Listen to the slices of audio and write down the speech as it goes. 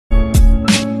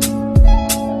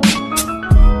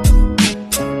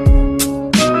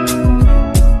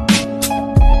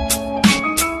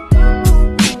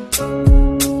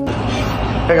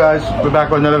guys, we're back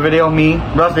with another video. Me,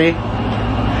 Rusty.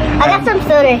 I got some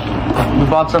soda. We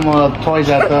bought some toys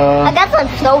at I got some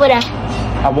soda.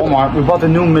 At Walmart. We bought the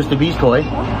new Mrbeast toy.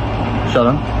 Show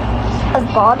them. I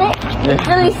bought it. Yeah. It's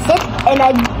really sick, and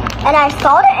I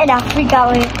saw it and I freaked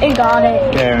out and got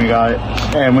it. Yeah, we got it.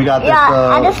 And we got this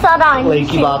I just saw that on Lakey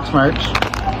YouTube. box merch.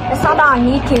 I saw that on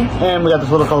YouTube. And we got this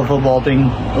little colorful ball thing,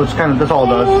 which kind of, that's all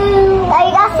it does.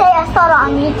 I gotta say I saw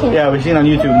that on YouTube. Yeah, we seen it on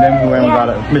YouTube, and then we went and got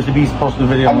it. Mrbeast posted the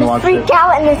video and we I watched just it. freaked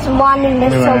out and this one and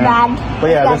this so bad. But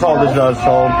yeah, that's all this does.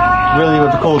 So really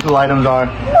what the cool two items are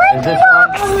is this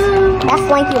one. That's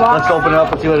Slinky Walk. Let's open it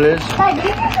up and see what it is. Did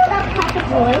you put that packet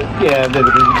away? Yeah,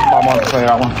 Mom wants to play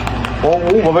that one. Oh,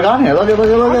 what we got here? Look at.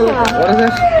 What is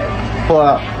this? Pull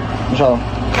it out. Show them.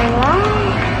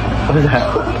 What is that?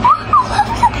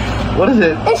 What is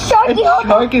it? It's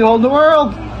Sharky Hold the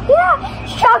world. Yeah,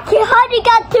 Sharky Honey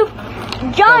got two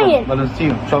giant. Let us see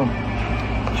him. Show him.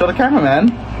 Show the camera,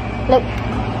 man. Look,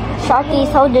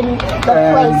 Sharky's holding the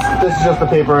place. This is just the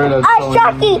paper.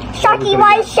 Sharky,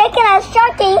 why are you shaking us,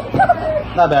 Sharky?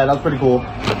 Not bad. That's pretty cool.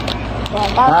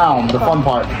 Yeah, Now, the fun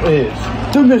part is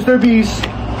the Mrbeast.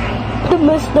 The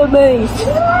Mrbeast.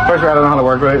 First, I don't know how to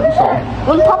work with it, so.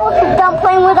 When Papa sits down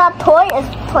playing with that toy, is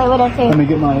play with it too. Let me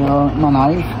get my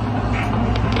knife.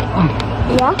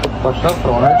 Yeah? Watch out,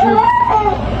 throw it at you.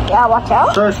 Yeah, watch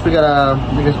out. First, we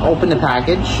just open the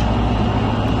package.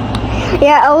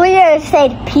 Yeah, earlier it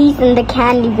said peas in the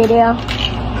candy video.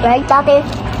 Right, Daddy?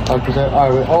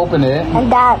 Alright, we open it. And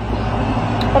that,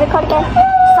 what do you call it again?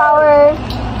 Sour.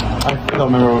 I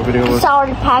don't remember what video it was. Sour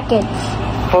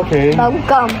package. Okay. Bubble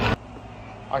gum.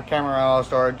 Our camera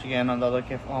storage again on the other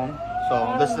phone.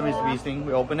 So this is the Mrbeast thing.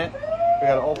 We open it. We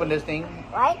gotta open this thing.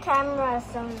 My camera is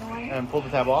so annoying. And pull the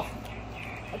tab off.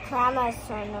 The camera is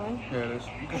so annoying. There it is.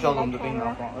 You can show them the thing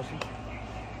now. Listen.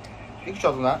 You can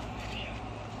show them that.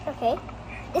 Okay.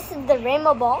 This is the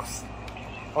rainbow balls.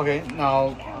 Okay,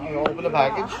 now we open the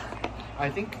package.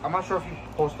 I'm not sure if you're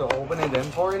supposed to open it then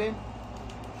pour it in.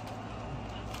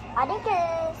 I think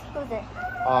it's, who's it?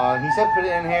 He said put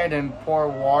it in here, then pour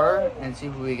water and see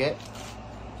who we get.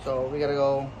 So we gotta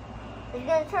go. It's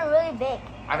gonna turn really big.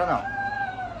 I don't know.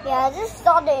 Yeah, I just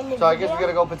saw it in the video. So I guess we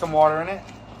gotta go put some water in it.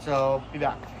 So be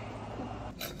back.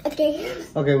 Okay.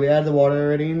 Okay, we added the water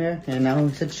already in there, and now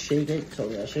we said shake it. So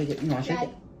we gotta shake it. You wanna shake it?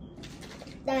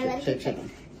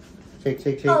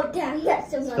 Shake. Oh damn,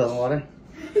 that's so much. Spill the water.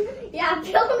 Yeah,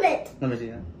 film it. Let me see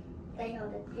that. Wait,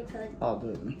 hold it. You could. I'll do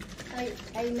it.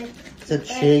 Are you meant? Said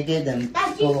shake it, then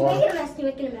Dad, spill the you're water. making a mess. You're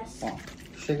making a mess. Oh,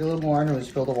 shake it a little more, and we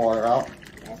spill the water out.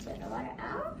 Let's get the water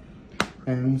out.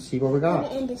 And see what we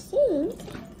got. In the sink.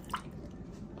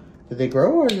 Did they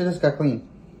grow, or did it just got clean?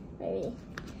 Maybe.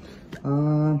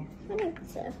 Uh. I think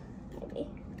so. Maybe.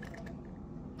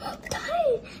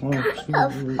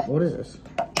 What is this?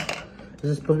 Is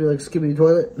this supposed to be like Skibbity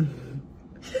toilet?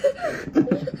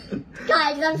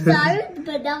 Guys, I'm sorry,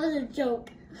 but that was a joke.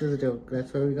 This is a joke.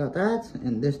 That's why we got that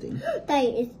and this thing.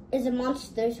 Hey, it's a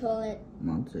monster toilet.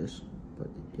 Monsters. But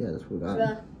yeah, that's what we got.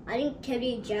 Bruh, I think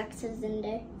Cody Jackson's in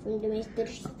there from the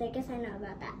Mrbeast. I guess I know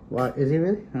about that. What? Is he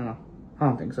really? I don't know. I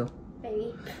don't think so.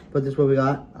 Maybe. But this is what we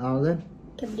got out of there.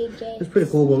 Cody J. It's pretty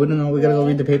cool, but we don't know. We gotta go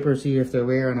read the paper and see if they're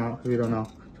rare or not, because we don't know.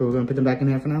 So we're gonna put them back in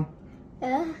here for now.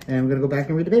 Yeah. And we're gonna go back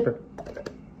and read the paper.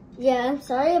 Yeah, I'm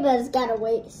sorry, but it's gotta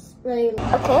wait really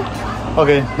long. Okay.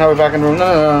 Okay, now we're back in the room.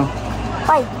 No.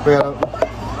 Bye. We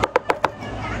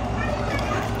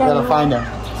gotta find them.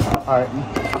 Alright.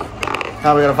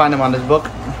 Now we gotta find them on this book.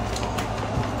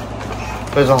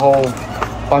 There's a whole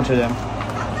bunch of them.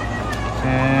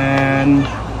 And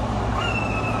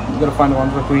we gotta find the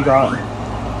ones that we got.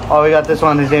 Oh, we got this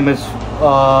one. His name is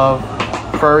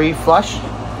Furry Flush.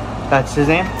 That's his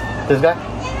name. This guy.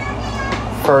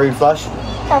 Furry Flush.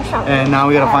 And now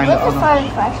we gotta find the other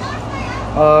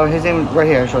one. His name right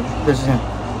here. So this is him.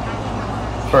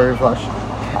 Furry Flush.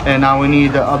 And now we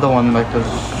need the other one, like the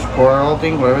squirrel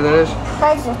thing, whatever that is.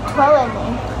 That's a toilet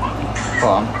name.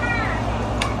 Hold on.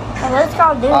 Let's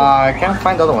go do it. I can't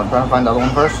find the other one. Trying to find the other one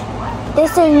first.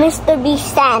 This is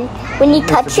Mrbeast sand. When you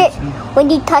touch it,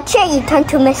 you turn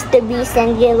to Mrbeast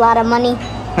and get a lot of money.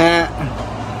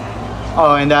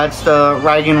 Oh, and that's the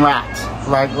Ragging Rat.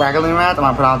 Ragging Rat, am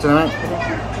I pronouncing it right?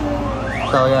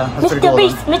 So yeah, that's pretty cool.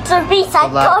 Mrbeast, I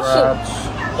told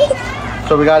you.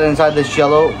 So we got it inside this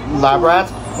yellow lab rat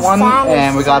one,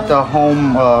 and we got the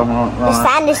home. The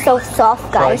sand is so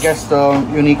soft, guys. So I guess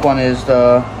the unique one is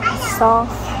the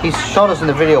soft. He showed us in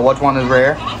the video which one is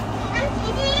rare.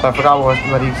 But I forgot what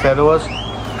he said it was.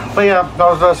 But yeah, that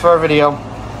was us for our video.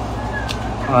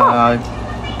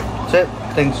 That's it.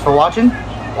 Thanks for watching.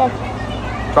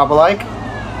 Drop a like.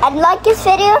 and like this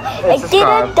video and give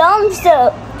a thumbs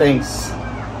up. Thanks.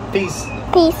 Peace.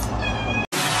 Peace.